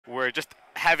they're just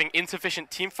having insufficient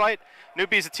team fight.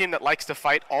 Newbee is a team that likes to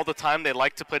fight all the time. They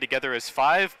like to play together as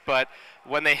 5, but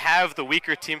when they have the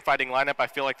weaker team fighting lineup, I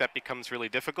feel like that becomes really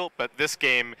difficult. But this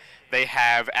game, they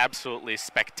have absolutely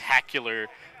spectacular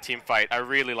team fight. I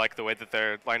really like the way that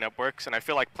their lineup works, and I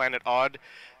feel like Planet Odd,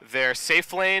 their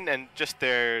safe lane and just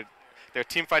their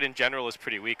team fight in general is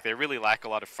pretty weak. They really lack a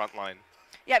lot of front line.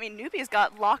 Yeah, I mean, Newbee's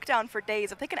got lockdown for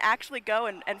days. If they can actually go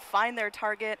and find their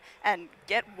target and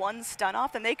get one stun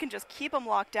off, then they can just keep them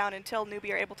locked down until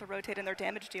Newbee are able to rotate in their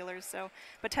damage dealers. So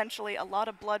potentially a lot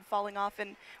of blood falling off.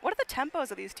 And what are the tempos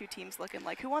of these two teams looking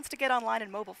like? Who wants to get online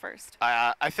and mobile first?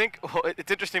 I think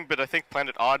it's interesting, but I think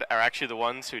Planet Odd are actually the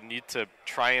ones who need to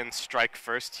try and strike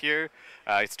first here.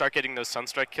 Start getting those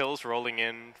Sunstrike kills rolling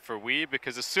in for Wii,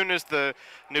 because as soon as the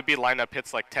Newbee lineup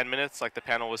hits like 10 minutes, like the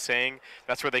panel was saying,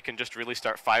 that's where they can just really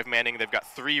start 5-manning. They've got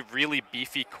 3 really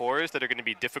beefy cores that are going to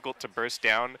be difficult to burst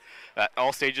down at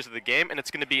all stages of the game, and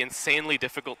it's going to be insanely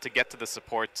difficult to get to the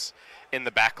supports in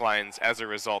the backlines as a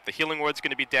result. The Healing Ward's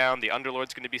going to be down, the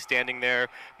Underlord's going to be standing there,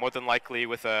 more than likely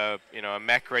with a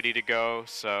mech ready to go,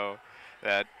 so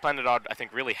Planet Odd, I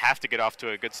think, really have to get off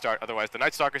to a good start. Otherwise, the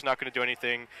Night Stalker's not going to do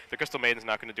anything, the Crystal Maiden's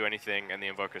not going to do anything, and the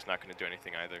Invoker's not going to do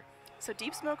anything either. So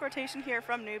deep smoke rotation here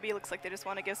from Newbee. Looks like they just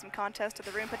want to give some contest to the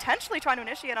room, potentially trying to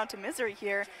initiate onto Misery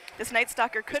here. This Night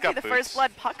Stalker could be the first blood.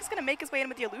 Puck is going to make his way in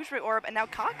with the Illusory Orb, and now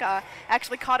Kaka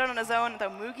actually caught it on his own, though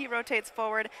Mugi rotates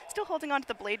forward, still holding on to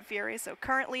the Blade Fury, so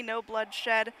currently no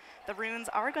bloodshed. The runes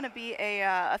are going to be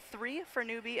a 3 for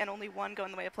Newbee, and only 1 going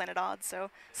the way of Planet Odd,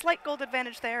 so slight gold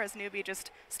advantage there as Newbee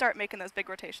just start making those big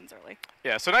rotations early.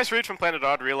 Yeah, so nice read from Planet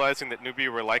Odd, realizing that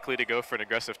Newbee were likely to go for an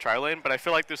aggressive tri-lane, but I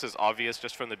feel like this is obvious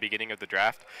just from the beginning of the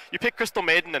draft. You pick Crystal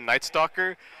Maiden and Night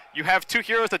Stalker, you have 2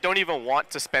 heroes that don't even want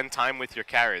to spend time with your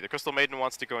carry. The Crystal Maiden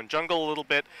wants to go in jungle a little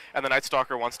bit, and the Night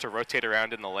Stalker wants to rotate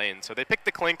around in the lane. So they pick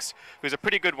the Clinks, who's a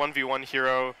pretty good 1v1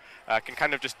 hero, can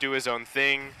kind of just do his own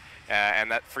thing, and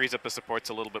that frees up the supports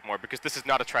a little bit more, because this is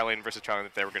not a tri-lane versus tri-lane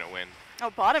that they were going to win. Oh,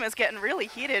 bottom is getting really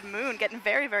heated. Moon getting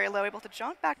very, very low, able to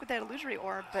jump back with that Illusory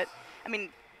Orb, but, I mean,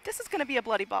 this is going to be a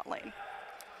bloody bot lane.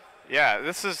 Yeah,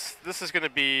 this is going to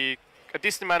be a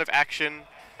decent amount of action.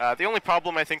 The only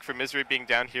problem, I think, for Misery being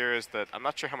down here is that I'm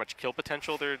not sure how much kill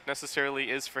potential there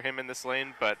necessarily is for him in this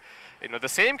lane, but the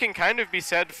same can kind of be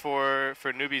said for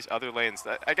Newbee's other lanes.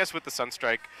 I guess with the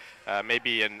Sunstrike,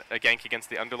 maybe a gank against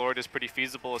the Underlord is pretty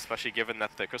feasible, especially given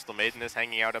that the Crystal Maiden is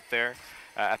hanging out up there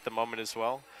at the moment as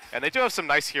well. And they do have some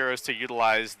nice heroes to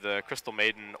utilize the Crystal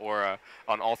Maiden aura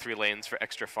on all 3 lanes for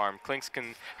extra farm. Clinks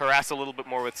can harass a little bit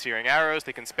more with Searing Arrows.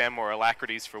 They can spam more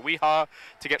Alacrities for Weehaw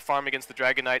to get farm against the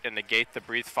Dragon Knight and negate the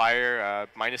Breathe Fire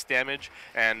minus damage.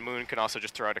 And Moon can also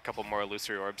just throw out a couple more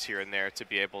Illusory Orbs here and there to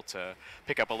be able to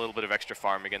pick up a little bit of extra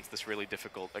farm against this really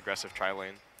difficult aggressive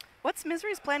tri-lane. What's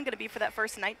Misery's plan going to be for that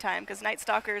first nighttime? Because Night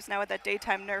Stalkers, now with that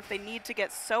daytime nerf, they need to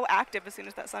get so active as soon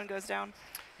as that sun goes down.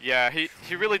 Yeah, he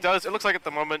really does. It looks like at the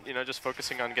moment, just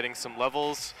focusing on getting some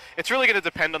levels. It's really going to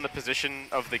depend on the position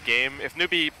of the game. If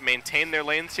Newbee maintain their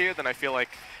lanes here, then I feel like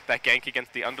that gank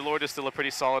against the Underlord is still a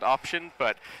pretty solid option,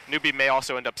 but Newbee may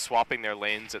also end up swapping their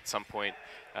lanes at some point,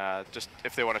 just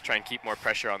if they want to try and keep more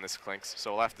pressure on this Clinks,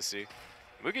 so we'll have to see.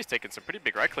 Mugi's taking some pretty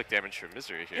big right-click damage from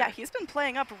Misery here. Yeah, he's been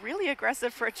playing up really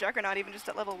aggressive for a Juggernaut, even just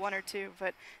at level 1 or 2,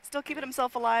 but still keeping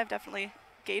himself alive, definitely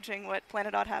gauging what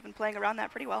Planet Odd have and playing around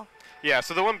that pretty well. Yeah,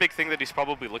 so the one big thing that he's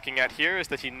probably looking at here is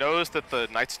that he knows that the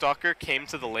Night Stalker came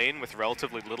to the lane with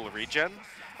relatively little regen,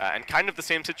 and kind of the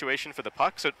same situation for the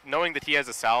Puck, so knowing that he has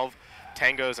a salve,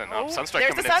 Tangos, and Sunstrike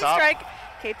coming in top. There's the Sunstrike.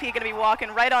 KP going to be walking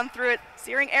right on through it.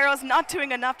 Searing Arrows not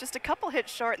doing enough, just a couple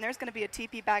hits short, and there's going to be a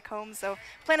TP back home. So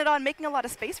Planet Odd making a lot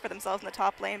of space for themselves in the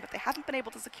top lane, but they haven't been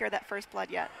able to secure that first blood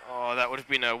yet. Oh, that would have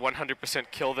been a 100%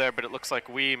 kill there, but it looks like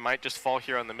we might just fall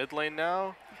here on the mid lane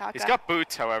now. Kaka. He's got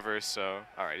boots, however, so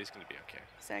all right, he's going to be okay.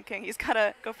 Sand King, he's got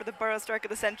to go for the Burrow Strike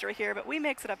of the Century here, but we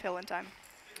makes it uphill in time.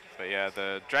 But yeah,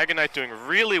 the Dragon Knight doing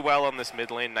really well on this mid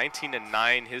lane,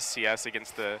 19-9 his CS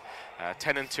against the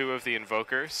 10-2 of the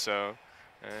Invoker, so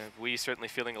we certainly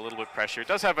feeling a little bit pressure. It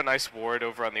does have a nice ward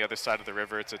over on the other side of the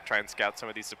river to try and scout some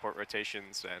of these support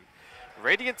rotations, and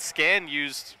Radiant Scan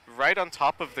used right on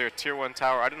top of their tier 1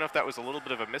 tower. I don't know if that was a little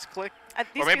bit of a misclick.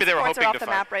 Or maybe they were hoping off the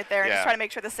map right there and just trying to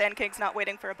make sure the Sand King's not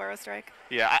waiting for a Burrow Strike.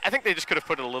 Yeah, I think they just could have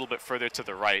put it a little bit further to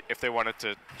the right if they wanted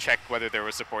to check whether there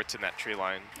was supports in that tree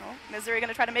line. Oh, Misery going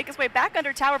to try to make his way back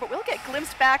under tower, but will get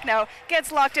glimpsed back now.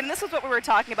 Gets locked in. And this is what we were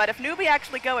talking about. If Newbee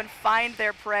actually go and find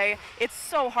their prey, it's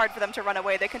so hard for them to run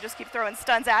away. They can just keep throwing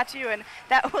stuns at you, and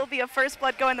that will be a first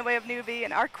blood going the way of Newbee.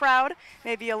 And our crowd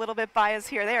may be a little bit biased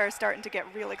here. They are starting to get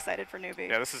real excited for Newbee.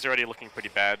 Yeah, this is already looking pretty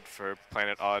bad for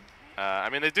Planet Odd. I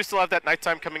mean, they do still have that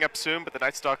nighttime coming up soon, but the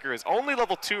Night Stalker is only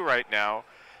level 2 right now.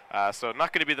 So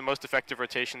not going to be the most effective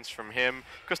rotations from him.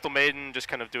 Crystal Maiden just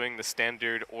kind of doing the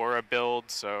standard aura build,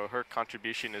 so her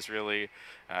contribution is really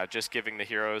just giving the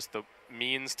heroes the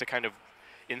means to kind of,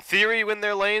 in theory, win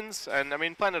their lanes. And I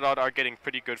mean, Planet Odd are getting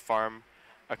pretty good farm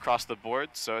across the board,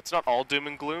 so it's not all doom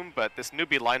and gloom, but this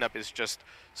Newbee lineup is just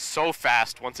so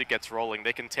fast once it gets rolling.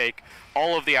 They can take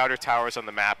all of the outer towers on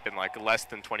the map in like less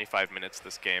than 25 minutes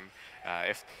this game,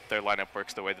 if their lineup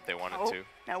works the way that they want it to.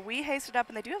 Now we hasted up,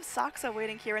 and they do have Saksa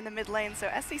waiting here in the mid lane, so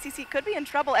SCCC could be in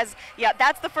trouble as, yeah,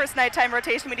 that's the first nighttime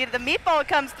rotation we needed. The meatball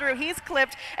comes through, he's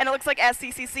clipped, and it looks like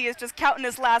SCCC is just counting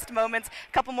his last moments.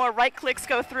 A couple more right clicks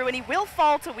go through, and he will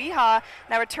fall to Weehaw.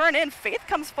 Now return in, Faith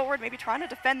comes forward, maybe trying to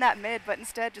defend that mid, but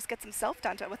instead just gets himself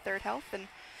down to it with third health, and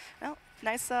well,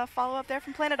 nice follow-up there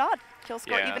from Planet Odd. Kill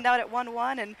score evened out at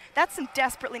 1-1, and that's some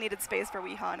desperately needed space for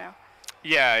Weehaw now.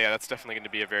 Yeah, that's definitely going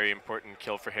to be a very important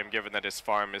kill for him, given that his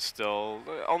farm is still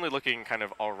only looking kind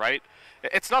of all right.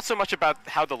 It's not so much about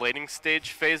how the laning stage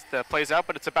phase plays out,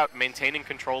 but it's about maintaining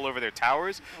control over their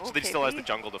towers, so that he still has the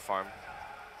jungle to farm.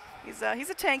 He's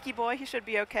a tanky boy. He should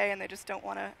be okay, and they just don't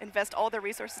want to invest all their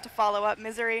resources to follow up.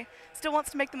 Misery still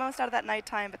wants to make the most out of that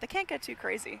nighttime, but they can't get too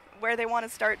crazy. Where they want to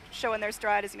start showing their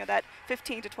stride is, that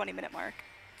 15 to 20 minute mark.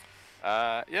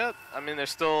 Yeah, I mean, they're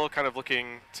still kind of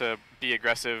looking to be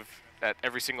aggressive at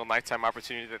every single nighttime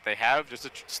opportunity that they have, just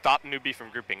to stop Newbee from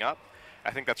grouping up.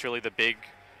 I think that's really the big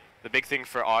thing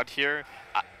for Odd here.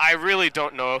 I really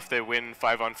don't know if they win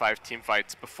 5-on-5 team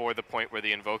fights before the point where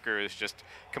the Invoker is just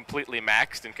completely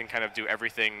maxed and can kind of do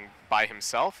everything by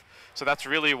himself. So that's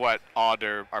really what Odd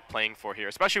are playing for here,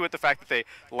 especially with the fact that they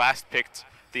last picked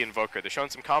the Invoker. They're showing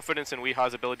some confidence in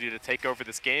Weehaw's ability to take over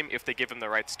this game if they give him the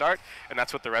right start, and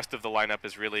that's what the rest of the lineup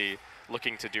is really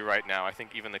looking to do right now. I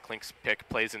think even the Klink's pick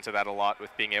plays into that a lot, with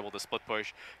being able to split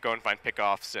push, go and find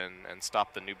pickoffs, and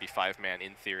stop the Newbee 5-man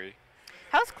in theory.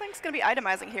 How's Klink's going to be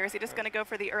itemizing here? Is he just going to go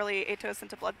for the early Atos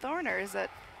into Bloodthorn, or is it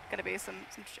going to be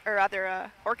or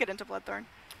rather Orchid into Bloodthorn?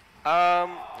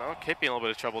 No, KP in a little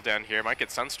bit of trouble down here. Might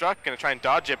get Sunstruck, going to try and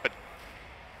dodge it, but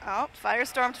oh,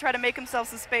 Firestorm to try to make himself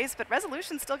some space, but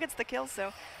Resolution still gets the kill,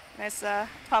 so nice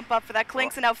pump up for that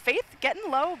Klinks. And now Faith getting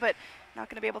low, but not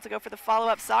going to be able to go for the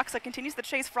follow-up. Saksa continues the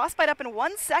chase. Frostbite up in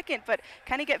 1 second, but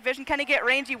can he get vision? Can he get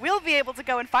range? He will be able to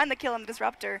go and find the kill on the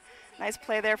Disruptor. Nice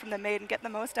play there from the Maiden, getting the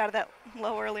most out of that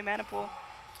low early mana pool.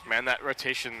 Man, that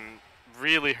rotation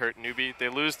really hurt Newbee. They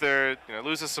lose their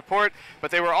lose the support, but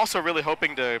they were also really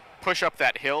hoping to push up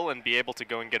that hill and be able to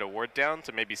go and get a ward down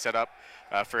to maybe set up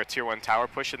for a tier 1 tower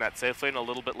push in that safe lane a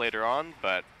little bit later on.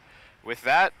 But with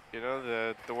that,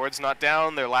 the ward's not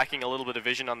down. They're lacking a little bit of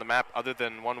vision on the map, other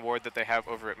than one ward that they have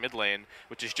over at mid lane,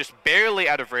 which is just barely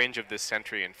out of range of this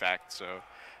sentry, in fact. So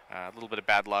a little bit of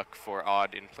bad luck for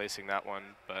Odd in placing that one,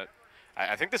 but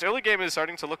I think this early game is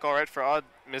starting to look all right for Odd.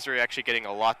 Misery actually getting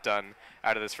a lot done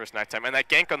out of this first nighttime. And that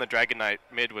gank on the Dragon Knight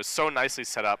mid was so nicely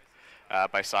set up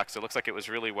by Sox. It looks like it was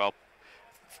really well,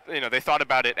 they thought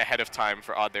about it ahead of time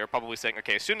for Odd. They were probably saying,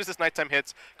 okay, as soon as this nighttime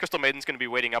hits, Crystal Maiden's going to be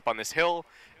waiting up on this hill,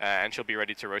 and she'll be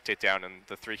ready to rotate down. And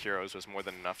the 3 heroes was more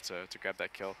than enough to grab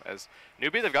that kill. As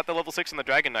Newbee, they've got the level 6 on the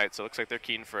Dragon Knight, so it looks like they're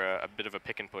keen for a bit of a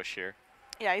pick and push here.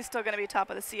 Yeah, he's still going to be top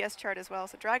of the CS chart as well.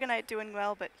 So Dragon Knight doing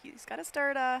well, but he's got to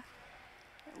start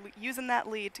using that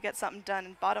lead to get something done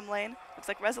in bottom lane. Looks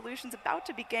like Resolution's about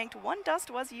to be ganked. 1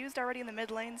 dust was used already in the mid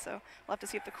lane, so we'll have to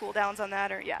see if the cooldowns on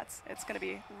that are, yeah, it's going to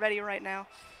be ready right now.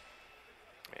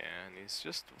 Yeah, and he's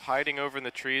just hiding over in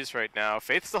the trees right now.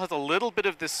 Faith still has a little bit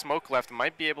of this smoke left,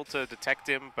 might be able to detect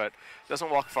him, but doesn't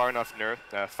walk far enough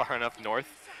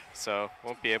north, so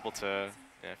won't be able to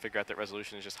figure out that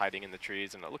Resolution is just hiding in the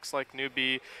trees. And it looks like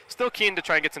Newbee still keen to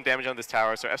try and get some damage on this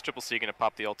tower, so SCCC going to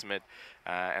pop the ultimate.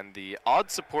 And the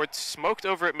Odd support smoked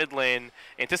over at mid lane,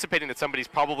 anticipating that somebody's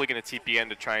probably going to TP in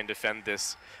to try and defend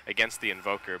this against the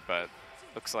Invoker, but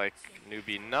looks like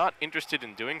Newbee not interested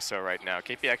in doing so right now.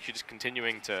 KP actually just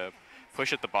continuing to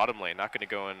push at the bottom lane, not going to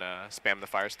go and spam the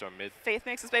Firestorm mid. Faith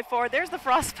makes his way forward. There's the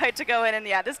Frostbite to go in, and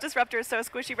yeah, this Disruptor is so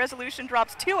squishy. Resolution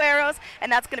drops 2 arrows, and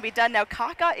that's going to be done. Now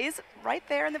Kaka is right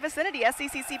there in the vicinity.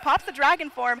 SCCC pops the Dragon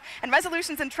form, and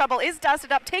Resolution's in trouble, is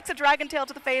dusted up, takes a Dragon Tail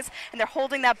to the face, and they're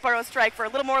holding that Burrow Strike for a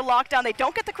little more lockdown. They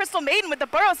don't get the Crystal Maiden with the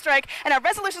Burrow Strike, and now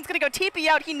Resolution's going to go TP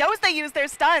out. He knows they use their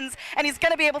stuns, and he's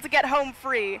going to be able to get home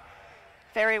free.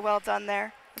 Very well done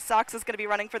there. Sox is going to be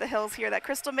running for the hills here. That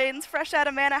Crystal Maiden's fresh out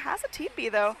of mana, has a TP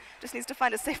though. Just needs to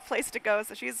find a safe place to go,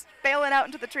 so she's bailing out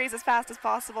into the trees as fast as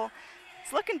possible.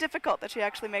 It's looking difficult that she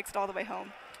actually makes it all the way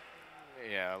home.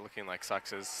 Yeah, looking like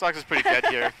Sox is pretty dead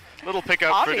here. Little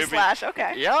pickup for Newbee. Omni Slash,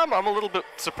 okay. Yeah, I'm a little bit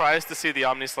surprised to see the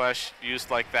Omni Slash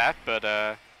used like that,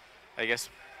 but I guess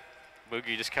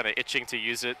Mugi just kind of itching to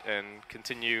use it and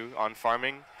continue on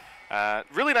farming.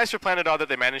 Really nice for Planetod that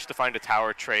they managed to find a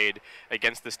tower trade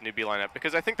against this Newbee lineup,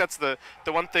 because I think that's the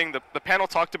one thing. The panel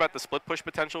talked about the split push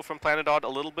potential from Planetod a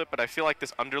little bit, but I feel like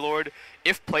this Underlord,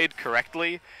 if played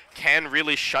correctly, can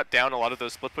really shut down a lot of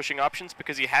those split pushing options,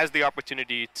 because he has the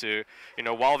opportunity to, you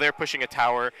know, while they're pushing a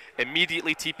tower,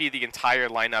 immediately TP the entire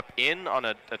lineup in on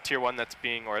a tier 1 that's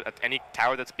being, or at any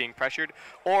tower that's being pressured,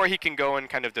 or he can go and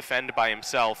kind of defend by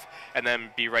himself and then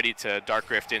be ready to Dark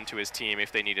Rift into his team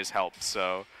if they need his help.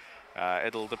 So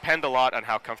it'll depend a lot on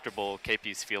how comfortable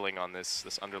KP's feeling on this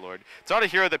Underlord. It's not a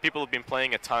hero that people have been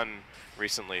playing a ton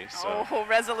recently. So. Oh,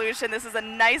 Resolution. This is a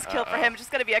nice kill for him.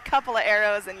 Just going to be a couple of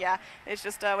arrows, and yeah, it's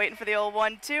just waiting for the old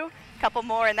 1-2. Couple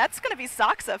more, and that's going to be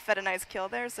Saksa fed a nice kill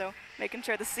there, so making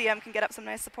sure the CM can get up some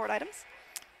nice support items.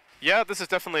 Yeah, this is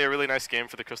definitely a really nice game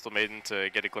for the Crystal Maiden to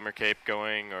get a Glimmer Cape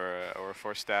going or a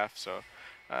Force Staff. So.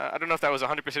 I don't know if that was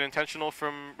 100% intentional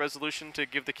from Resolution to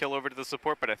give the kill over to the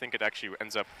support, but I think it actually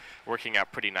ends up working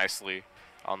out pretty nicely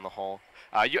on the whole.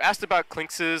 You asked about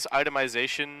Klinx's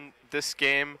itemization this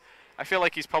game. I feel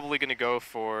like he's probably going to go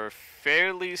for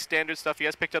fairly standard stuff. He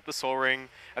has picked up the Soul Ring.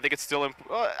 I think it's still,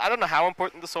 I don't know how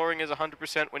important the Soul Ring is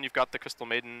 100% when you've got the Crystal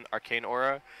Maiden Arcane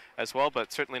Aura as well,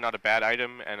 but certainly not a bad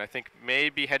item, and I think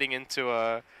maybe heading into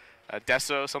a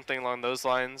NESO, something along those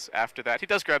lines after that. He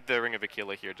does grab the Ring of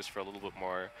Aquila here just for a little bit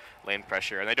more lane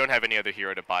pressure, and they don't have any other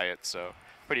hero to buy it, so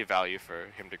pretty value for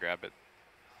him to grab it.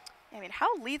 I mean,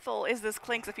 how lethal is this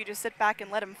Klinx if you just sit back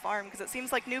and let him farm? Because it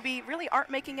seems like Newbee really aren't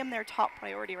making him their top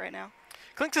priority right now.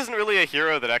 Klinx isn't really a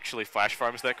hero that actually flash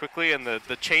farms that quickly, and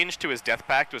the change to his Death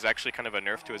Pact was actually kind of a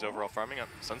nerf to his overall farming.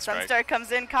 Sunstrike. Sunstrike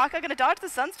comes in. Kaka gonna dodge the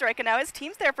Sunstrike, and now his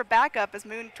team's there for backup as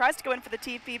Moon tries to go in for the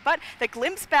TP, but the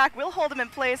Glimpse back will hold him in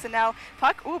place, and now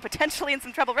Puck, potentially in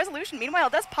some trouble. Resolution, meanwhile,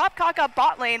 does pop Kaka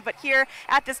bot lane, but here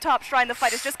at this top shrine, the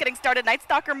fight is just getting started. Night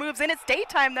Stalker moves in. It's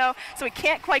daytime, though, so he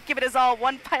can't quite give it his all.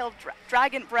 One pile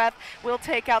Dragon Breath will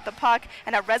take out the Puck,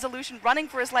 and a Resolution running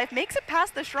for his life makes it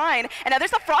past the shrine, and now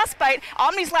there's the Frostbite.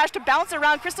 Omni Slash to bounce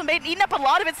around. Crystal Maiden eating up a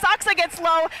lot of it. Saksa gets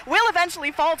low, will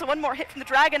eventually fall to one more hit from the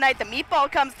Dragon Knight. The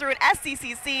meatball comes through, and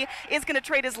SCCC is going to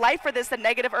trade his life for this. The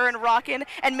negative Urn rockin',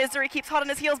 and Misery keeps hot on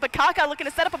his heels, but Kaka looking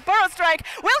to set up a Burrow Strike.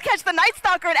 Will catch the Night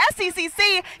Stalker, and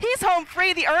SCCC, he's home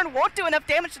free. The Urn won't do enough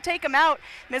damage to take him out.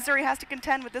 Misery has to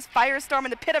contend with this Firestorm in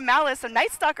the Pit of Malice, so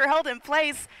Night Stalker held in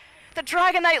place. The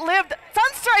Dragon Knight lived.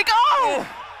 Sunstrike,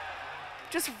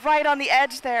 just right on the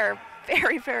edge there.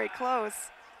 Very, very close.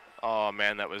 Oh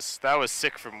man, that was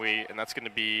sick from Wee, and that's going to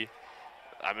be,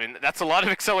 I mean, that's a lot of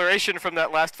acceleration from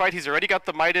that last fight. He's already got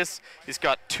the Midas. He's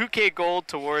got 2k gold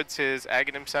towards his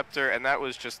Aghanim Scepter, and that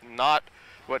was just not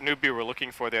what Newbee were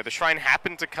looking for there. The Shrine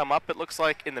happened to come up, it looks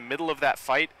like, in the middle of that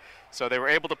fight, so they were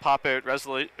able to pop out.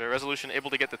 Resolution able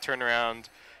to get the turnaround,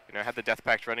 you know, had the Death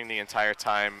Pact running the entire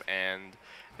time, and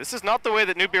this is not the way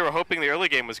that Newbee were hoping the early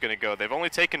game was going to go. They've only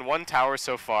taken one tower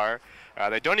so far.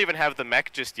 They don't even have the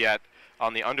mech just yet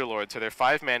on the Underlord, so their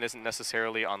 5-man isn't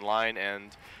necessarily online,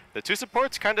 and the two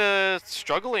supports kind of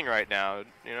struggling right now.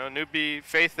 You know, Newbee,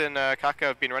 Faith, and Kaka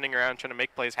have been running around trying to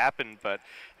make plays happen, but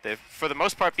they've, for the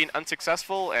most part, been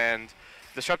unsuccessful, and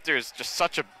Disruptor is just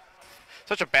such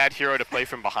a bad hero to play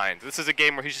from behind. This is a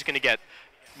game where he's just going to get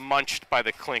munched by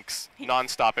the Klinx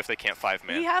non-stop if they can't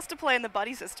 5-man. He has to play in the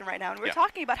buddy system right now, and we're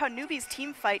talking about how Newbee's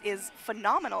team fight is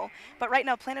phenomenal, but right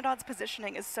now Planetod's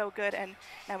positioning is so good, and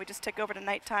now we just tick over to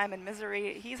nighttime, and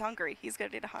Misery, he's hungry. He's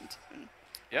going to need a hunt and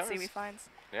see what he finds.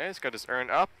 Yeah, he's got his Urn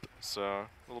up, so a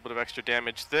little bit of extra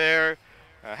damage there.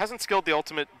 Hasn't skilled the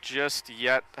ultimate just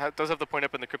yet. Does have the point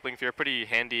up in the Crippling Fear, pretty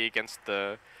handy against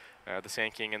the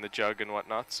Sand King and the Jug and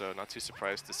whatnot, so not too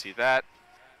surprised to see that.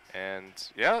 And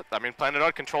yeah, I mean,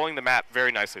 Planetod controlling the map very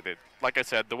nicely. Like I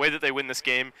said, the way that they win this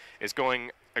game is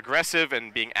going aggressive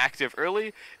and being active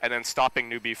early, and then stopping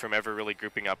Newbee from ever really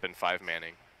grouping up and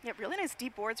 5-manning. Yeah, really nice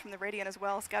deep boards from the Radiant as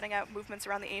well, scouting out movements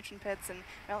around the Ancient Pits. And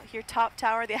well, here top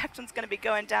tower, the action's going to be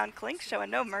going down. Klinx showing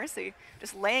no mercy,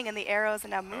 just laying in the arrows,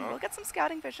 and now Moon will get some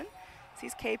scouting vision.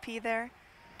 Sees KP there.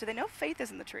 Do they know Faith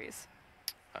is in the trees?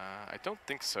 I don't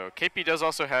think so. KP does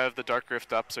also have the Dark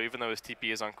Rift up, so even though his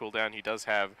TP is on cooldown, he does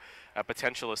have a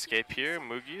potential escape here.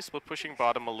 Mugi split pushing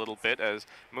bottom a little bit as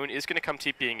Moon is going to come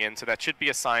TPing in, so that should be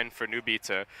a sign for Newbee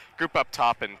to group up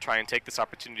top and try and take this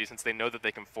opportunity since they know that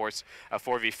they can force a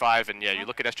 4v5. And yeah, you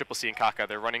look at SCCC and Kaka,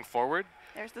 they're running forward.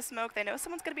 There's the smoke. They know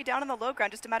someone's going to be down on the low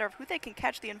ground, just a matter of who they can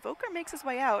catch. The Invoker makes his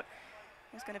way out.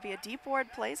 There's going to be a deep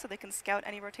ward play so they can scout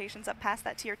any rotations up past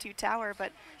that tier 2 tower,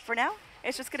 but for now,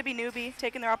 it's just going to be Newbee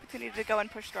taking their opportunity to go and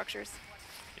push structures.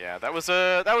 Yeah, that was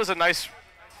a nice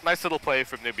nice little play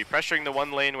from Newbee, pressuring the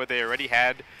one lane where they already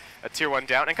had a tier 1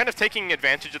 down, and kind of taking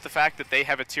advantage of the fact that they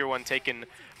have a tier 1 taken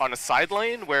on a side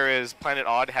lane, whereas Planet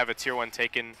Odd have a tier 1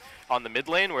 taken on the mid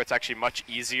lane, where it's actually much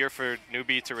easier for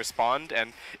Newbee to respond.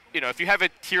 And if you have a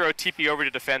hero TP over to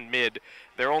defend mid,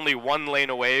 they're only one lane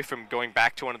away from going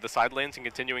back to one of the side lanes and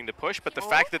continuing to push. But the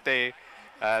fact that they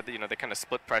kind of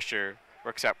split pressure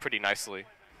works out pretty nicely.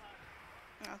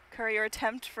 Courier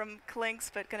attempt from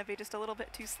Klinks, but going to be just a little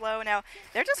bit too slow. Now,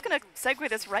 they're just going to segue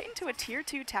this right into a tier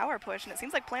 2 tower push, and it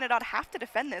seems like Planet Odd have to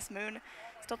defend this. Moon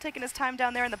still taking his time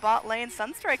down there in the bot lane.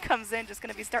 Sunstrike comes in, just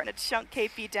going to be starting to chunk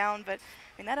KP down, but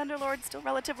that Underlord's still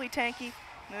relatively tanky.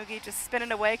 Moogie just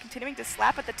spinning away, continuing to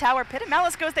slap at the tower. Pit and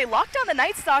Malice goes, they lock down the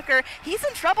Night Stalker. He's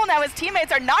in trouble now. His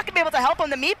teammates are not going to be able to help him.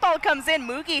 The meatball comes in.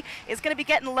 Moogie is going to be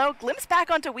getting low. Glimpse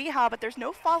back onto Weehaw, but there's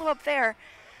no follow-up there.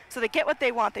 So they get what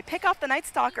they want. They pick off the Night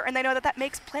Stalker, and they know that that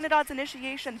makes Planet Odd's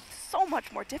initiation so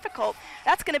much more difficult.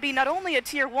 That's going to be not only a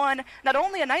tier 1, not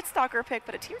only a Night Stalker pick,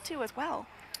 but a tier 2 as well.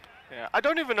 Yeah, I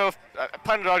don't even know if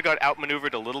Planet Odd got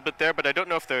outmaneuvered a little bit there, but I don't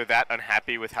know if they're that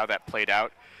unhappy with how that played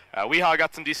out. Weehaw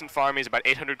got some decent farm. He's about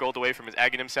 800 gold away from his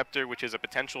Aghanim Scepter, which is a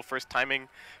potential first timing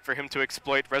for him to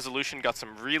exploit. Resolution got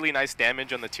some really nice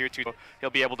damage on the tier 2. He'll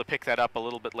be able to pick that up a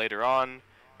little bit later on.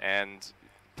 And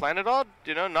Planet Odd,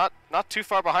 not too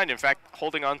far behind. In fact,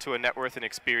 holding on to a net worth and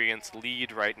experience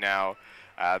lead right now.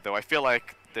 Though I feel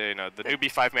like the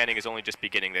Newbee 5-manning is only just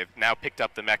beginning. They've now picked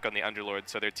up the mech on the Underlord,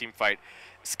 so their team fight,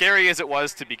 scary as it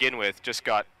was to begin with, just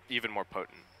got even more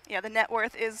potent. Yeah, the net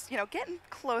worth is, getting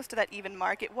close to that even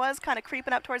mark. It was kind of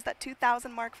creeping up towards that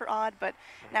 2,000 mark for Odd, but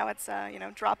now it's,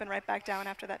 dropping right back down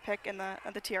after that pick in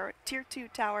the tier 2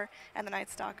 tower and the Night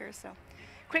Stalker. So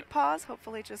quick pause,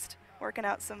 hopefully just working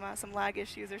out some lag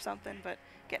issues or something, but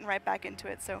getting right back into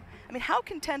it. So, I mean, how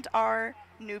content are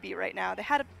Newbee right now? They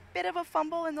had a bit of a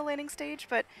fumble in the laning stage,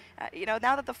 but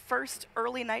now that the first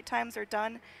early night times are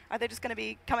done, are they just going to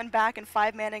be coming back and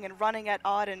 5-manning and running at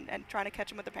Odd and trying to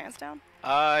catch him with their pants down?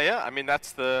 Yeah, I mean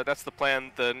that's the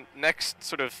plan. The next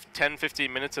sort of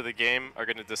 10-15 minutes of the game are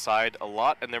going to decide a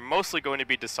lot, and they're mostly going to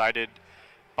be decided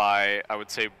by, I would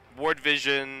say, ward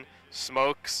vision,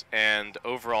 smokes, and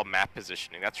overall map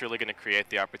positioning. That's really going to create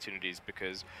the opportunities,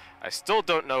 because I still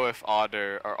don't know if Odd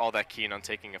are all that keen on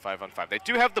taking a 5-on-5. They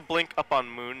do have the blink up on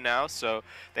Moon now, so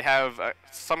they have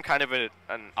some kind of an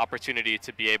opportunity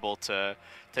to be able to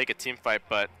take a team fight,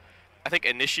 but I think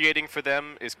initiating for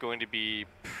them is going to be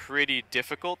pretty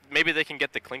difficult. Maybe they can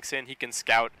get the Klinks in, he can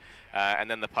scout,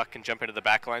 and then the puck can jump into the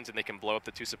backlines and they can blow up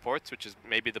the 2 supports, which is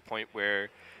maybe the point where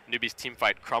Newbee's team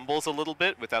fight crumbles a little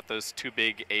bit without those 2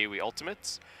 big AoE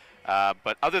ultimates.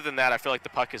 But other than that, I feel like the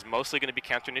puck is mostly going to be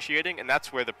counter-initiating, and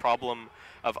that's where the problem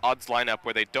of Odd's lineup,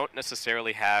 where they don't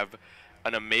necessarily have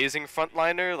an amazing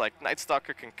frontliner. Like Night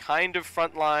Stalker can kind of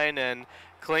frontline, and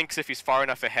Klinks, if he's far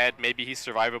enough ahead, maybe he's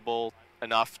survivable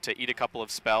enough to eat a couple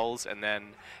of spells and then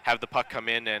have the puck come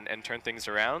in and turn things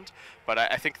around. But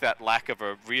I think that lack of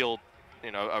a real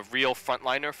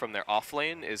frontliner from their off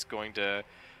lane is going to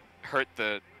hurt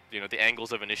the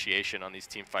angles of initiation on these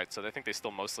team fights. So I think they still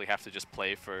mostly have to just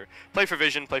play for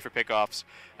vision, play for pickoffs,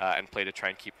 and play to try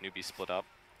and keep Newbee split up.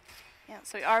 Yeah,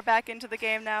 so we are back into the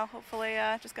game now. Hopefully,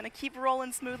 just going to keep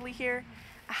rolling smoothly here.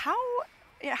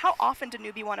 How often do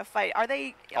Newbee want to fight? Are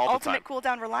they ultimate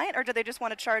cooldown reliant, or do they just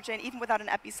want to charge in even without an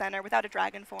epicenter, without a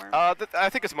dragon form? I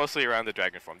think it's mostly around the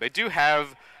dragon form. They do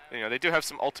have,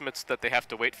 some ultimates that they have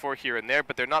to wait for here and there,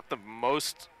 but they're not the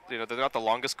most, they're not the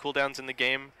longest cooldowns in the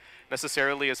game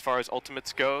necessarily as far as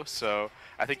ultimates go. So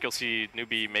I think you'll see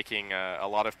Newbee making a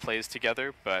lot of plays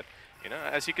together, but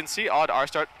as you can see, Odd are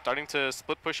starting to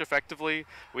split push effectively.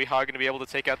 Weehaw going to be able to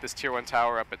take out this tier 1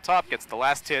 tower up at top, gets the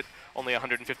last hit, only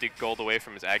 150 gold away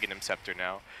from his Aghanim Scepter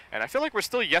now. And I feel like we're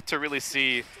still yet to really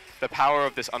see the power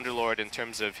of this Underlord in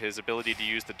terms of his ability to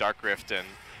use the Dark Rift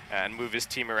and move his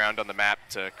team around on the map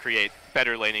to create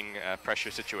better laning pressure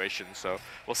situations. So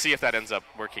we'll see if that ends up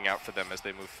working out for them as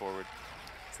they move forward.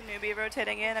 So Newbee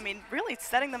rotating in, I mean, really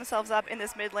setting themselves up in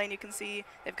this mid lane. You can see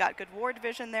they've got good ward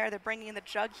vision there. They're bringing in the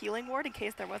Jug healing ward in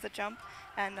case there was a jump.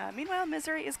 And meanwhile,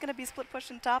 Misery is going to be split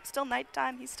pushing top. Still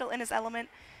nighttime. He's still in his element.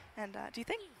 And do you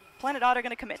think Planet Odd are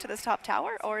going to commit to this top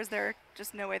tower, or is there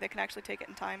just no way they can actually take it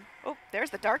in time? Oh, there's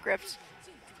the Dark Rift.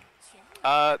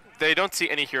 They don't see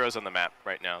any heroes on the map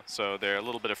right now, so they're a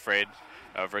little bit afraid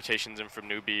of rotations in from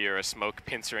Newbee or a smoke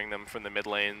pincering them from the mid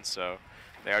lane. So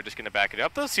they are just going to back it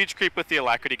up. Though Siege Creep with the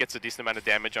Alacrity gets a decent amount of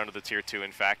damage onto the tier 2,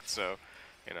 in fact, so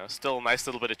You know, still a nice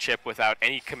little bit of chip without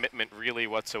any commitment really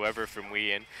whatsoever from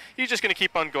Wii, and he's just going to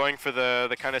keep on going for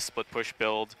the kind of split push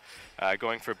build,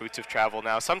 going for Boots of Travel.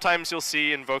 Now, sometimes you'll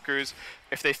see Invokers,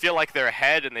 if they feel like they're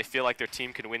ahead and they feel like their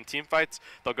team can win team fights,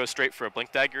 they'll go straight for a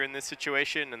Blink Dagger in this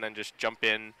situation and then just jump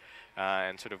in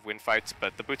and sort of win fights.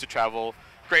 But the Boots of Travel,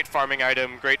 great farming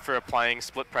item, great for applying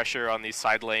split pressure on these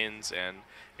side lanes, and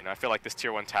you know, I feel like this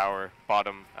tier 1 tower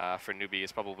bottom for Newbee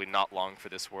is probably not long for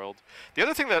this world. The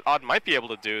other thing that Odd might be able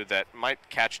to do that might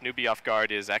catch Newbee off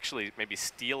guard is actually maybe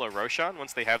steal a Roshan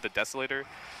once they have the Desolator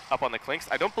up on the Clinks.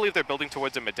 I don't believe they're building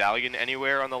towards a medallion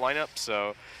anywhere on the lineup,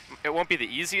 so it won't be the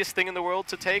easiest thing in the world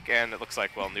to take, and it looks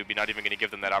like, well, Newbee not even going to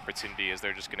give them that opportunity as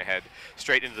they're just going to head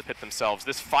straight into the pit themselves.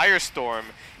 This Firestorm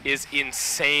is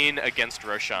insane against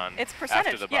Roshan. It's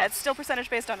percentage, yeah, it's still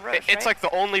percentage based on Rosh, It's right? like the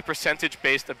only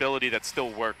percentage-based ability that still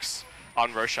works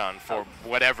on Roshan for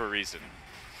whatever reason.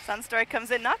 Sunstrike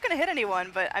comes in, not going to hit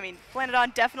anyone, but I mean, Planet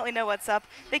On definitely know what's up.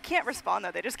 They can't respond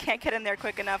though, they just can't get in there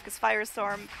quick enough because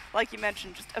Firestorm, like you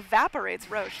mentioned, just evaporates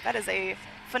Rosh. That is a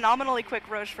phenomenally quick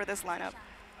Rosh for this lineup.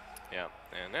 Yeah,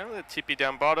 and now the TP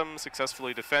down bottom,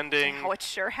 successfully defending. Oh, it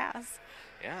sure has.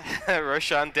 Yeah,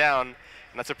 Roshan down.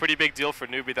 And that's a pretty big deal for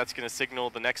Newbee. That's going to signal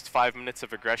the next 5 minutes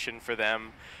of aggression for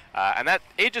them. And that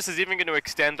Aegis is even going to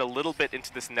extend a little bit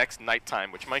into this next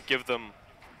nighttime, which might give them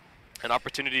an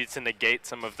opportunity to negate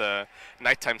some of the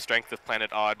nighttime strength of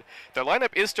Planet Odd. Their lineup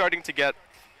is starting to get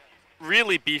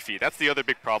really beefy. That's the other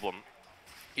big problem.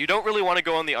 You don't really want to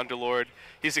go on the Underlord.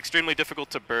 He's extremely difficult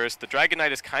to burst. The Dragon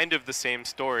Knight is kind of the same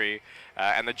story.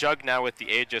 And the Jug now with the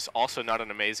Aegis, also not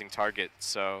an amazing target.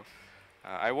 So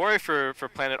I worry for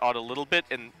Planet Odd a little bit,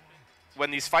 and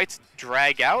when these fights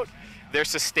drag out, their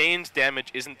sustained damage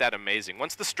isn't that amazing.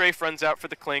 Once the Strafe runs out for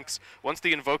the Clinks, once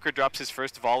the Invoker drops his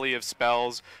first volley of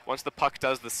spells, once the Puck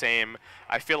does the same,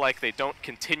 I feel like they don't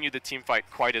continue the team fight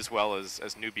quite as well as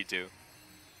Newbee do.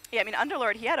 Yeah, I mean,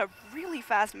 Underlord, he had a really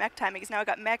fast mech timing. He's now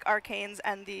got mech, arcanes,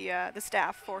 and the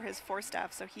staff for his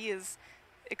 4-staff, so he is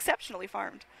exceptionally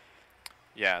farmed.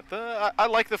 Yeah, I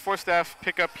like the 4-staff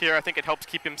pickup here. I think it helps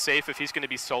keep him safe if he's going to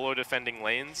be solo defending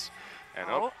lanes. And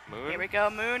Moon. Here we go.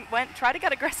 Moon tried to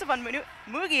get aggressive on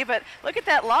Mugi, but look at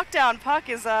that lockdown. Puck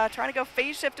is trying to go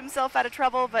phase shift himself out of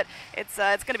trouble, but it's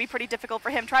going to be pretty difficult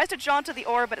for him. Tries to jaunt to the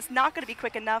orb, but it's not going to be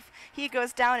quick enough. He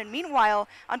goes down, and meanwhile,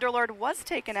 Underlord was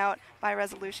taken out by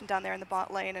Resolution down there in the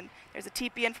bot lane, and there's a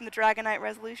TP in from the Dragon Knight.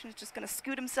 Resolution is just going to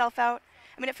scoot himself out.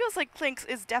 I mean, it feels like Clinks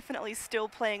is definitely still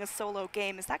playing a solo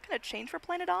game. Is that going to change for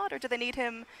Planet Odd, or do they need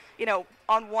him, you know,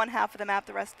 on one half of the map,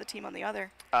 the rest of the team on the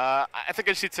other? I think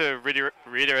I just need to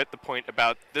reiterate the point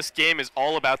about this game is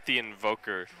all about the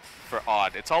Invoker for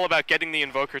Odd. It's all about getting the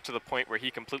Invoker to the point where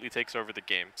he completely takes over the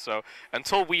game. So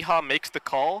until Weehaw makes the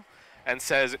call and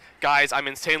says, guys, I'm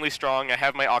insanely strong, I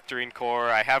have my Octarine Core,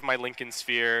 I have my Lincoln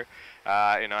Sphere,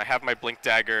 you know, I have my Blink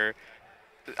Dagger,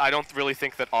 I don't really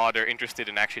think that Odd are interested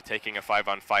in actually taking a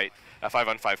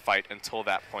 5-on-5 fight until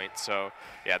that point. So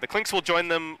yeah, the Clinks will join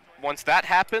them once that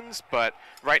happens, but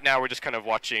right now we're just kind of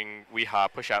watching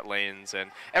Weehaw push out lanes,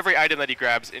 and every item that he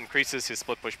grabs increases his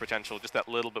split push potential just that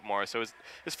little bit more. So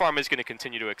his farm is going to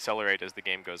continue to accelerate as the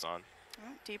game goes on.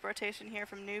 Deep rotation here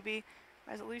from Newbee.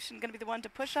 Resolution going to be the one to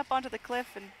push up onto the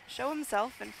cliff and show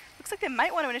himself, and looks like they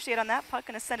might want to initiate on that puck,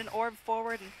 going to send an orb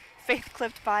forward, and Faith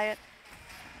clipped by it.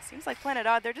 Seems like Planet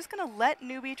Odd, they're just going to let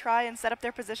Newbee try and set up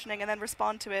their positioning and then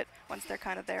respond to it once they're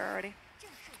kind of there already.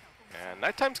 And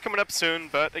nighttime's coming up soon,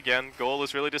 but again, goal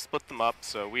is really to split them up,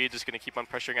 so we're just going to keep on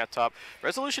pressuring at top.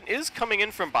 Resolution is coming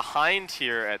in from behind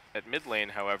here at mid lane,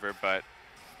 however, but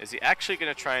is he actually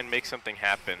going to try and make something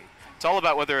happen? It's all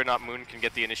about whether or not Moon can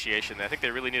get the initiation. I think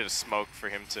they really need a smoke for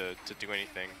him to do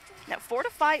anything. Now,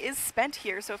 Fortify is spent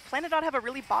here, so if Planet Odd have a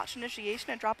really botched initiation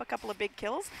and drop a couple of big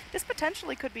kills, this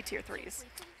potentially could be tier 3s.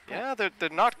 Yeah, they're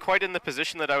not quite in the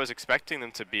position that I was expecting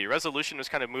them to be. Resolution was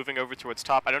kind of moving over towards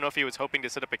top. I don't know if he was hoping to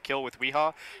set up a kill with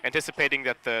Weehaw, anticipating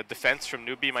that the defense from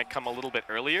Newbee might come a little bit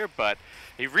earlier, but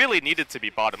he really needed to be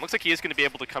bottom. Looks like he is going to be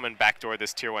able to come and backdoor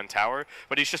this tier 1 tower,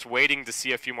 but he's just waiting to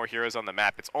see a few more heroes on the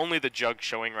map. It's only the Jug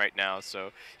showing right now,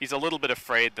 so he's a little bit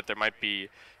afraid that there might be,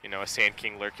 you know, a Sand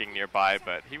King lurking nearby,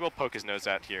 but he will poke his nose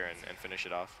out here and finish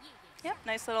it off. Yep,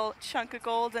 nice little chunk of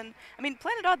gold, and I mean,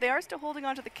 Planet Odd, they are still holding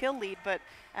on to the kill lead, but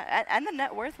and the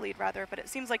net worth lead rather, but it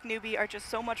seems like Newbee are just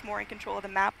so much more in control of the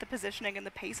map, the positioning, and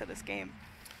the pace of this game.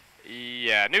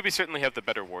 Yeah, Newbee certainly have the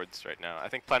better wards right now. I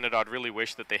think Planet Odd really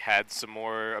wish that they had some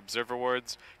more observer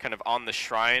wards kind of on the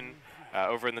shrine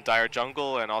over in the Dire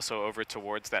Jungle and also over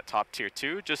towards that top tier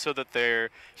 2, just so that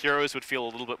their heroes would feel a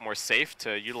little bit more safe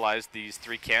to utilize these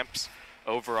 3 camps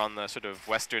over on the sort of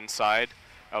western side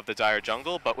of the Dire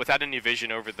jungle, but without any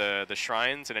vision over the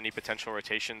shrines and any potential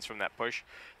rotations from that push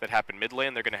that happened mid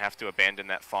lane, they're going to have to abandon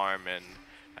that farm and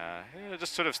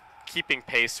just sort of keeping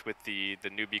pace with the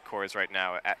Newbee cores right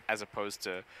now, as opposed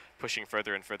to pushing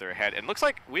further and further ahead. And looks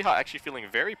like Weehaw actually feeling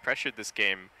very pressured this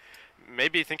game,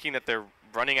 maybe thinking that they're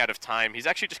running out of time. He's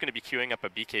actually just going to be queuing up a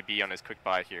BKB on his quick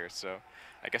buy here, so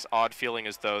I guess Odd feeling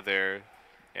as though they're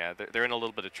in a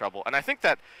little bit of trouble. And I think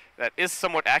that is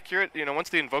somewhat accurate. You know, once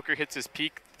the Invoker hits his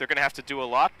peak, they're going to have to do a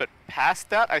lot, but past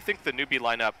that, I think the Newbee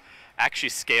lineup actually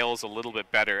scales a little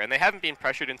bit better, and they haven't been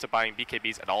pressured into buying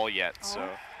BKBs at all yet. So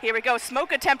here we go.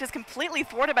 Smoke attempt is completely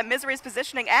thwarted by Misery's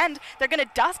positioning, and they're going to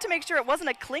dust to make sure it wasn't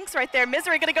a Clinks right there.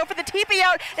 Misery going to go for the TP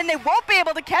out, and they won't be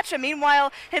able to catch him.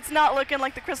 Meanwhile, it's not looking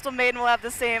like the Crystal Maiden will have the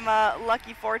same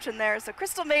lucky fortune there. So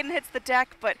Crystal Maiden hits the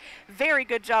deck, but very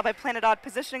good job by Planet Odd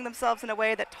positioning themselves in a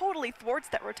way that totally thwarts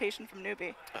that rotation from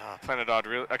Newbee. Planet Odd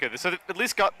really okay. So they've at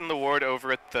least gotten the ward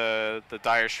over at the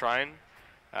Dire Shrine.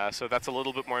 So that's a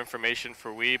little bit more information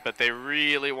for Wii, but they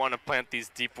really want to plant these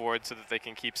deep wards so that they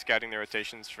can keep scouting their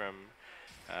rotations from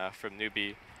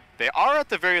Newbee. They are at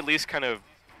the very least kind of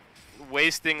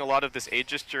wasting a lot of this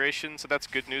Aegis duration, so that's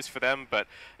good news for them. But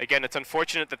again, it's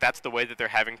unfortunate that that's the way that they're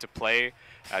having to play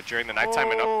during the nighttime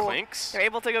and up Clinks. They're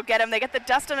able to go get him. They get the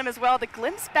dust on him as well. The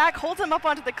glimpse back holds him up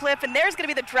onto the cliff, and there's going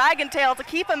to be the Dragon Tail to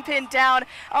keep him pinned down.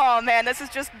 Oh man, this is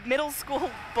just middle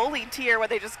school bully tier where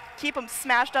they just keep him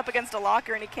smashed up against a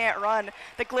locker and he can't run.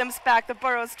 The glimpse back, the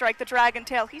Burrow Strike, the Dragon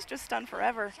Tail, he's just stunned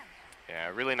forever. Yeah,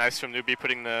 really nice from Newbee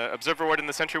putting the Observer Ward and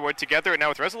the Sentry Ward together, and now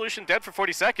with Resolution dead for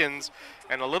 40 seconds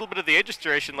and a little bit of the Aegis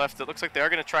duration left, it looks like they are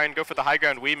going to try and go for the high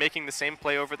ground. Wii making the same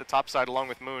play over the top side along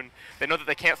with Moon. They know that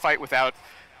they can't fight without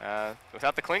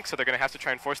the Clink, so they're going to have to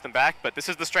try and force them back, but this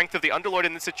is the strength of the Underlord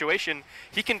in this situation.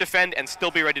 He can defend and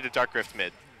still be ready to Dark Rift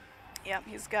mid. Yeah,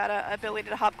 he's got an ability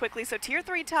to hop quickly, so Tier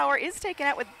 3 tower is taken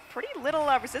out with pretty little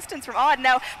resistance from Odd.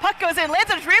 Now, puck goes in, lands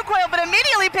on a Dream Coil, but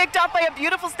immediately picked up by a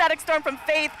beautiful Static Storm from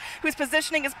Faith, whose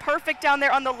positioning is perfect down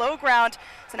there on the low ground.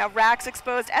 So now Rax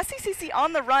exposed, SCCC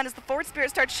on the run as the Forward Spirit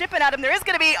starts shipping at him. There is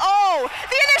going to be,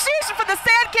 the initiation from the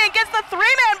Sand King gets the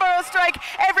 3-man Burrow Strike.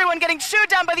 Everyone getting chewed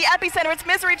down by the epicenter. It's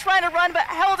Misery trying to run, but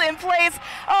held in place.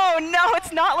 Oh no,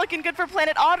 it's not looking good for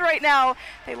Planet Odd right now.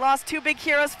 They lost 2 big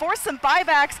heroes, forced some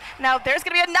buybacks. Now there's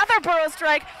going to be another Burrow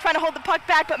Strike, trying to hold the puck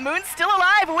back, but Moon's still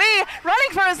alive. Wii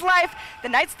running for his life. The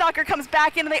Night Stalker comes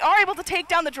back in, and they are able to take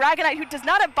down the Dragonite, who does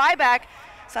not have buyback.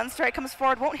 Sunstrike comes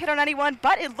forward, won't hit on anyone,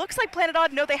 but it looks like Planet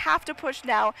Odd know they have to push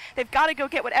now. They've got to go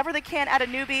get whatever they can out of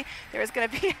Newbee. There is going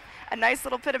to be a nice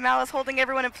little Pit of Malice holding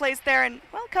everyone in place there, and,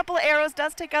 well, a couple of arrows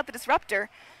does take out the Disruptor.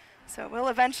 So it will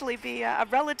eventually be a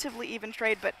relatively even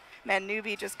trade, but, man,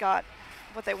 Newbee just got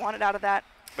what they wanted out of that.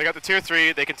 They got the Tier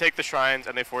 3, they can take the Shrines,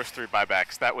 and they forced 3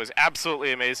 buybacks. That was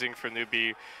absolutely amazing for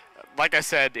Newbee. Like I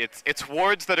said, it's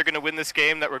wards that are going to win this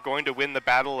game, that we're going to win the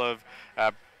battle of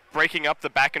breaking up the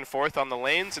back and forth on the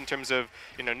lanes in terms of,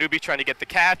 you know, Newbee trying to get the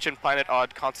catch and Planet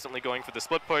Odd constantly going for the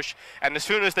split push. And as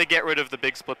soon as they get rid of the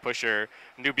big split pusher,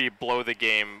 Newbee blow the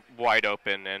game wide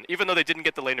open. And even though they didn't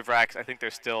get the lane of Rax, I think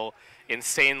they're still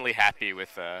insanely happy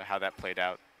with how that played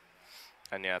out.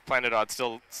 And yeah, Planet Odd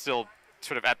still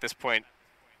sort of at this point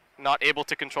not able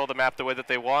to control the map the way that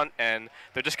they want, and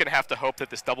they're just going to have to hope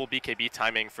that this double BKB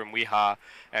timing from Weehaw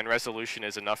and Resolution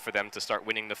is enough for them to start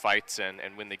winning the fights and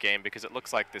win the game, because it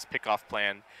looks like this pickoff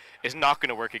plan is not going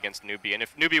to work against Newbee. And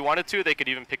if Newbee wanted to, they could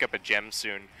even pick up a gem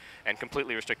soon and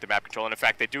completely restrict the map control. And in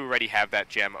fact, they do already have that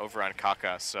gem over on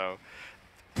Kaka, so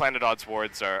Planet Odd's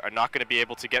wards are not going to be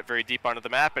able to get very deep onto the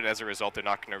map, and as a result, they're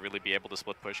not going to really be able to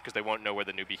split push because they won't know where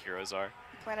the Newbee heroes are.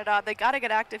 Planet Odd, they got to get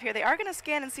active here. They are going to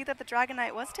scan and see that the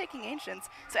Dragonite was taking Ancients,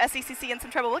 so SCCC in some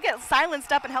trouble. Will get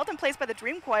silenced up and held in place by the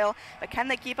Dream Coil, but can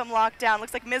they keep him locked down?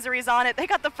 Looks like Misery's on it. They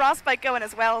got the Frostbite going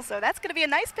as well, so that's going to be a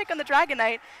nice pick on the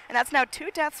Dragonite, and that's now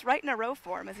 2 deaths right in a row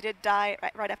for him, as he did die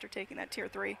right after taking that Tier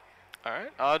 3. All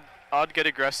right, Odd get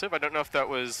aggressive. I don't know if that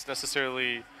was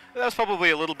necessarily... That was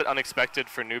probably a little bit unexpected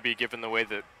for Newbee, given the way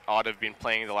that Odd have been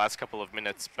playing the last couple of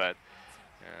minutes, but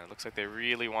looks like they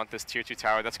really want this Tier 2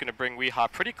 tower. That's going to bring Weehaw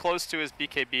pretty close to his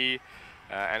BKB,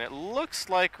 and it looks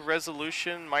like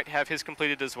Resolution might have his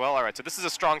completed as well. All right, so this is a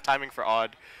strong timing for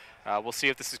Odd. We'll see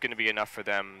if this is going to be enough for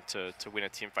them to win a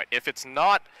team fight. If it's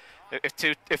not, if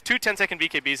two 10-second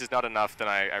BKBs is not enough, then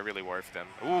I really worry for them.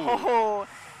 Ooh. Oh,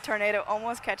 Tornado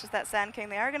almost catches that Sand King.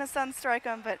 They are going to Sunstrike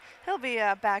him, but he'll be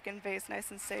back in base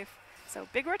nice and safe. So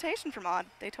big rotation from Odd.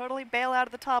 They totally bail out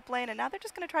of the top lane, and now they're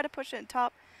just going to try to push it in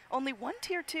top. Only 1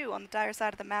 Tier 2 on the Dire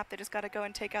side of the map. They just got to go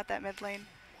and take out that mid lane.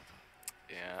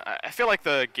 Yeah, I feel like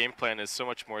the game plan is so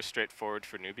much more straightforward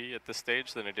for Newbee at this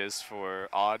stage than it is for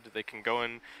Odd. They can go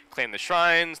and claim the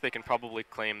shrines, they can probably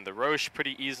claim the Roche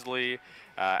pretty easily,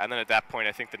 and then at that point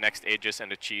I think the next Aegis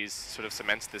and a Cheese sort of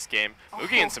cements this game.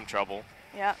 Mugi in some trouble.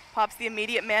 Yeah, pops the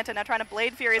immediate Manta, now trying to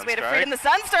Blade Fury his way to freedom. The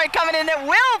Sunstrike coming in, it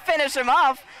will finish him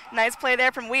off. Nice play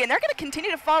there from Wee, and they're going to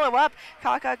continue to follow up.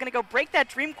 Kaka going to go break that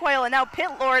Dream Coil, and now Pit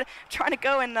Lord trying to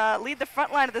go and lead the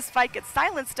front line of this fight, gets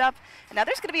silenced up. And now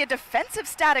there's going to be a defensive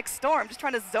static storm, just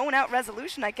trying to zone out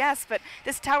Resolution, I guess, but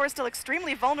this tower is still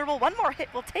extremely vulnerable. One more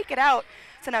hit will take it out.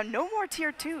 So now no more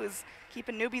tier 2s,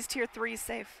 keeping Newbee's tier 3s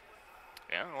safe.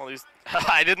 Yeah, well,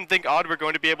 I didn't think Odd were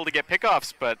going to be able to get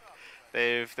pickoffs, but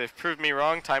they've proved me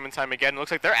wrong time and time again. It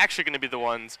looks like they're actually going to be the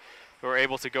ones who are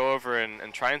able to go over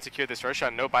and try and secure this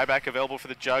Roshan. No buyback available for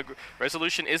the Jug.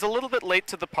 Resolution is a little bit late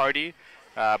to the party,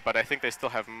 but I think they still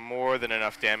have more than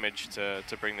enough damage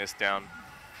to bring this down.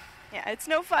 Yeah, it's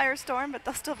no Firestorm, but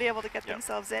they'll still be able to get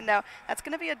themselves in. Now, that's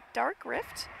going to be a Dark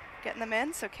Rift, getting them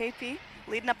in. So KP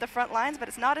leading up the front lines, but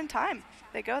it's not in time.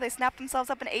 They snap themselves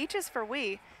up an Aegis for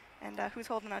Wee. And who's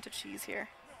holding on to Cheese here?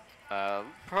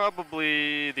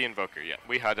 Probably the Invoker, yeah.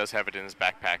 Weeha does have it in his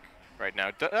backpack right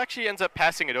now. Actually ends up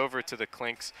passing it over to the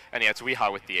Clinks, and yeah, it's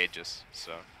Weeha with the Aegis,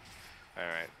 so.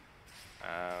 Alright.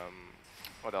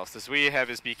 What else? Does Wee have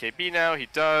his BKB now? He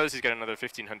does. He's got another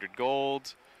 1,500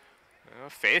 gold.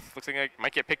 Faith looks like I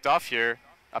might get picked off here.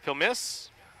 Uphill miss.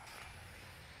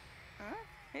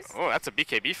 Oh, that's a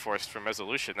BKB forced from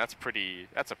Resolution. That's a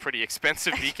pretty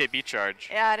expensive BKB charge.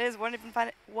 Yeah, it is.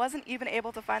 Wasn't even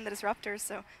able to find the Disruptors.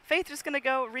 So Faith just going to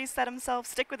go reset himself,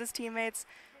 stick with his teammates.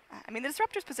 I mean, the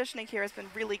Disruptors' positioning here has been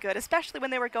really good, especially when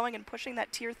they were going and pushing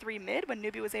that tier 3 mid when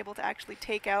Newbee was able to actually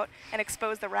take out and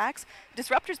expose the racks.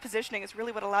 Disruptors' positioning is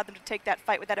really what allowed them to take that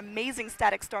fight with that amazing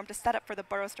static storm to set up for the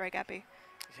Burrow Strike epi.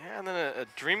 Yeah, and then a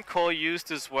Dream Coil used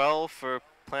as well for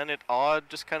Planet Odd.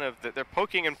 Just kind of, they're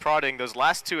poking and prodding. Those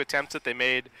last 2 attempts that they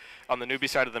made on the Newbee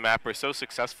side of the map were so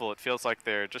successful, it feels like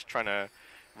they're just trying to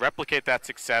replicate that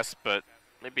success, but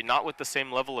maybe not with the same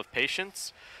level of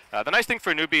patience. The nice thing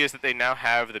for Newbee is that they now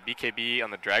have the BKB on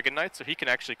the Dragon Knight, so he can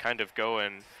actually kind of go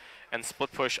and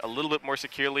split push a little bit more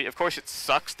securely. Of course, it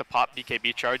sucks to pop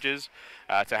BKB charges,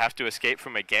 to have to escape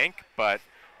from a gank, but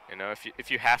you know, if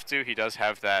you have to, he does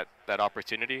have that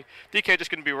opportunity. DK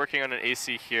just going to be working on an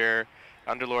AC here.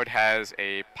 Underlord has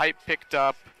a pipe picked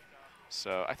up,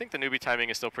 so I think the Newbee timing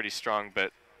is still pretty strong,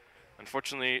 but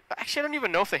unfortunately, actually I don't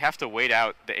even know if they have to wait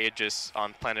out the Aegis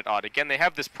on Planet Odd. Again, they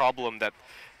have this problem that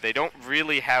they don't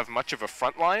really have much of a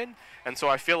front line, and so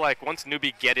I feel like once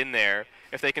Newbee get in there,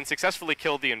 if they can successfully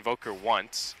kill the Invoker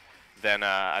once, then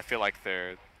I feel like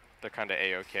they're kind of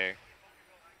A-okay.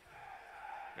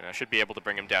 And I should be able to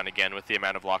bring him down again with the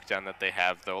amount of lockdown that they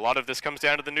have, though a lot of this comes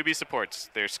down to the Newbee supports.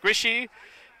 They're squishy,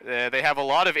 they have a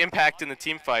lot of impact in the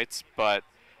team fights, but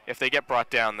if they get brought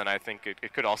down, then I think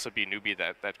it could also be Newbee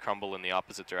that crumble in the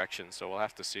opposite direction, so we'll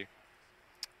have to see.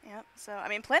 Yep, so I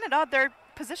mean, Planet Odd, they're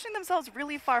positioning themselves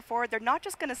really far forward. They're not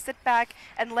just going to sit back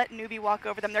and let Newbee walk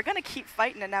over them. They're going to keep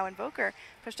fighting, and now Invoker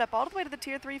pushed up all the way to the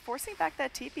tier 3, forcing back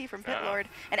that TP from Pit Lord.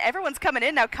 And everyone's coming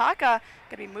in now. Kaka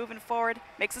going to be moving forward,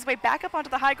 makes his way back up onto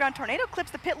the high ground. Tornado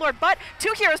clips the Pit Lord, but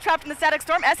 2 heroes trapped in the static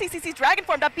storm. SECC's Dragon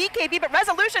formed up BKB, but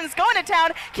Resolution is going to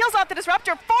town, kills off the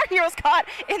Disruptor. 4 heroes caught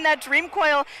in that Dream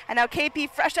Coil, and now KP,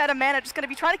 fresh out of mana, just going to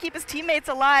be trying to keep his teammates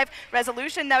alive.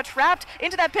 Resolution now trapped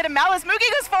into that Pit of Malice.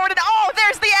 Mugi goes forward, and oh,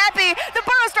 there's the Appy! The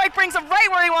Burrow Strike brings him right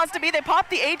where he wants to be. They pop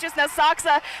the Aegis. Now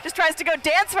Saksa just tries to go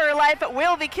dance for her life, but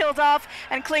will be killed off,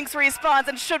 and Clinks respawns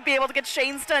and should be able to get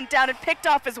Shane stunned down and picked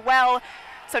off as well.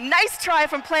 So nice try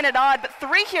from Planet Odd, but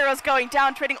 3 heroes going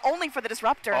down, trading only for the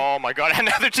Disruptor. Oh my god, and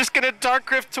now they're just going to Dark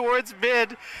Rift towards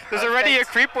mid. There's already a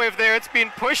creep wave there. It's being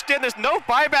pushed in. There's no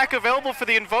buyback available for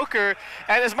the Invoker.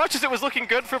 And as much as it was looking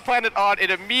good for Planet Odd, it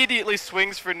immediately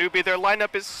swings for Newbee. Their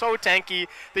lineup is so tanky.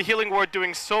 The Healing Ward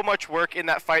doing so much work in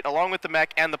that fight, along with the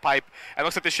mech and the pipe. And it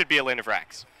looks like this should be a lane of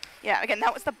racks. Yeah, again,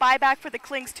 that was the buyback for the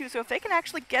Clinks too, so if they can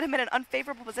actually get him in an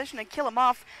unfavorable position and kill him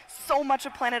off, so much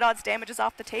of Planet Odd's damage is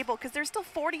off the table, because there's still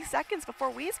 40 seconds before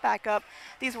Wee's back up.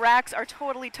 These racks are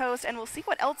totally toast, and we'll see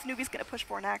what else Newbee's going to push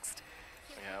for next.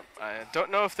 Yeah, I don't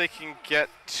know if they can get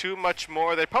too much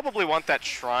more. They probably want that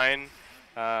shrine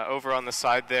over on the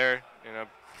side there, you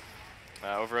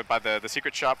know, over by the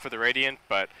secret shop for the Radiant,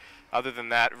 but other than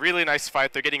that, really nice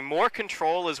fight. They're getting more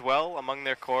control as well among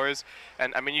their cores.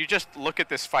 And, I mean, you just look at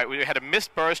this fight. We had a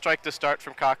missed burrow strike to start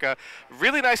from Kaka.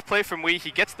 Really nice play from Wee.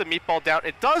 He gets the meatball down.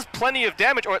 It does plenty of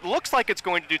damage, or it looks like it's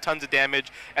going to do tons of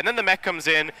damage. And then the mech comes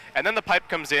in, and then the pipe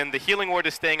comes in. The healing ward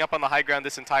is staying up on the high ground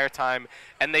this entire time,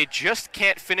 and they just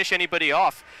can't finish anybody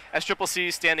off.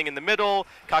 SCCC standing in the middle.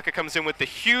 Kaka comes in with the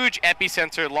huge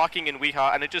epicenter, locking in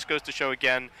Weehaw, and it just goes to show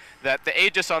again that the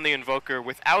Aegis on the Invoker,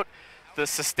 without the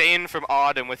sustain from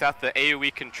Odd and without the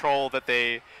AoE control that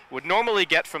they would normally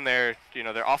get from their,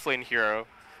 their offlane hero,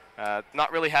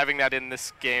 not really having that in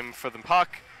this game for the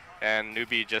puck, and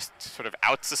Newbee just sort of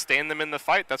out-sustain them in the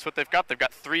fight. That's what they've got. They've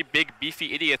got 3 big,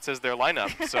 beefy idiots as their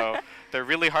lineup, so they're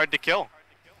really hard to kill.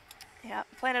 Yeah,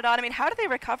 Planet Odd, I mean, how do they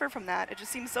recover from that? It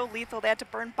just seems so lethal. They had to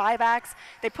burn buybacks.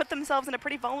 They put themselves in a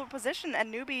pretty vulnerable position,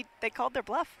 and Newbee, they called their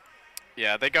bluff.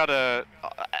 Yeah, they got to,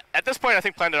 at this point I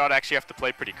think Planet Odd actually have to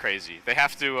play pretty crazy. They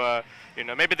have to,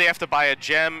 maybe they have to buy a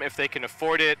gem if they can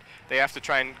afford it. They have to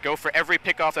try and go for every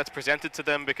pickoff that's presented to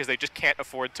them because they just can't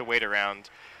afford to wait around.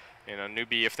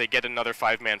 Newbee, if they get another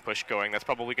 5-man push going, that's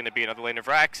probably going to be another lane of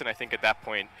racks, and I think at that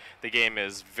point the game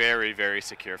is very, very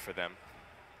secure for them.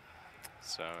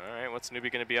 So, all right, what's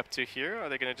Newbee going to be up to here? Are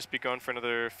they going to just be going for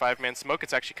another 5-man smoke?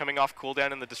 It's actually coming off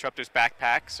cooldown in the Disruptor's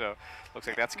backpack, so looks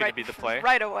like that's going to be the play.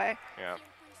 Right away. Yeah.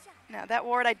 Now, that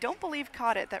ward, I don't believe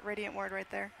caught it, that Radiant ward right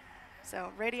there.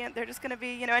 So, Radiant, they're just going to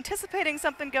be, anticipating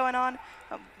something going on.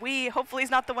 Hopefully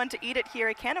he's not the one to eat it here.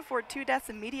 He can't afford 2 deaths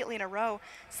immediately in a row,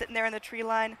 sitting there in the tree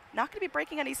line. Not going to be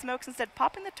breaking any smokes, instead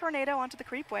popping the tornado onto the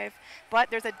creep wave.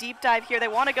 But there's a deep dive here. They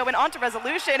want to go in onto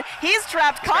Resolution. He's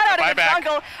trapped, caught out in the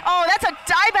jungle. Oh, that's a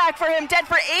dieback for him, dead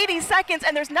for 80 seconds,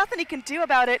 and there's nothing he can do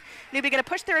about it. Newbee going to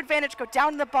push their advantage, go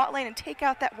down to the bot lane, and take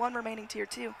out that one remaining tier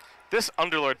 2. This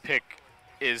Underlord pick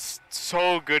is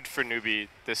so good for Newbee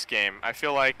this game. I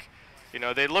feel like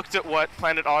they looked at what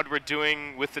Planet Odd were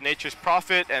doing with the Nature's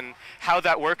Prophet and how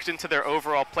that worked into their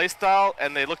overall playstyle,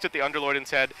 and they looked at the Underlord and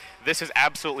said, this is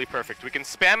absolutely perfect. We can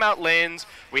spam out lanes.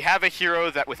 We have a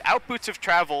hero that without boots of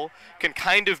travel can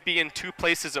kind of be in 2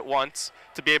 places at once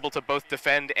to be able to both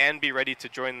defend and be ready to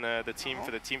join the team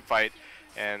for the team fight.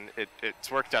 And it's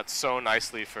worked out so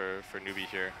nicely for Newbee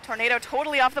here. Tornado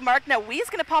totally off the mark. Now Wee's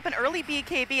going to pop an early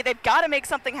BKB. They've got to make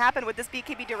something happen with this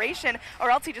BKB duration, or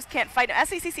else he just can't fight.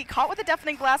 SCCC caught with the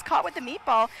Deafening Blast, caught with the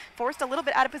meatball, forced a little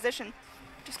bit out of position.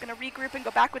 Just going to regroup and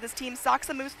go back with his team.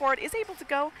 Soxa moves forward, is able to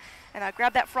go and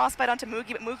grab that Frostbite onto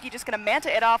Moogie, but Moogie just going to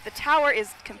Manta it off. The tower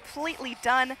is completely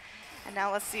done. And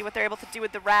now let's see what they're able to do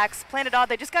with the racks. Planet Odd,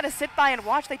 they just got to sit by and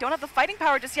watch. They don't have the fighting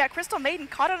power just yet. Crystal Maiden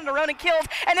caught it on her own and killed.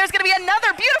 And there's going to be another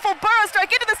beautiful burrow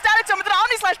strike into the static zone with an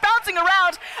Omni-Slash bouncing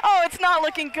around. Oh, it's not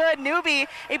looking good. Newbee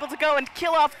able to go and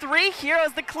kill off 3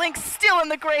 heroes. The Clink still in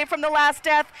the grave from the last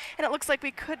death. And it looks like we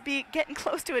could be getting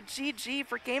close to a GG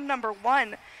for game number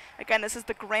 1. Again, this is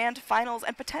the Grand Finals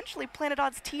and potentially Planet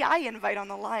Odd's TI invite on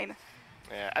the line.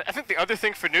 Yeah, I think the other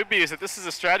thing for Newbee is that this is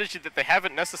a strategy that they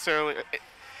haven't necessarily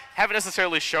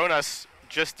shown us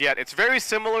just yet. It's very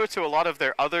similar to a lot of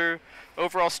their other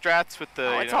overall strats with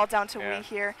the... Oh, it's all down to Wee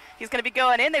here. He's going to be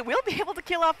going in. They will be able to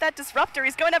kill off that Disruptor.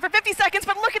 He's going out for 50 seconds,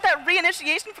 but look at that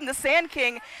reinitiation from the Sand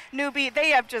King. Newbee, they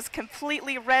have just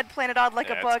completely read Planet Odd like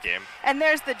a book. And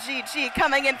there's the GG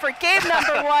coming in for game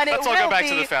number 1. Let's all go back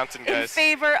to the fountain, guys. In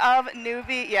favor of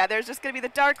Newbee. Yeah, there's just going to be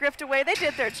the Dark Rift away. They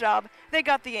did their job. They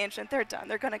got the Ancient. They're done.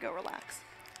 They're going to go relax.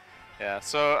 Yeah,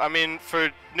 so, I mean, for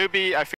Newbee, I feel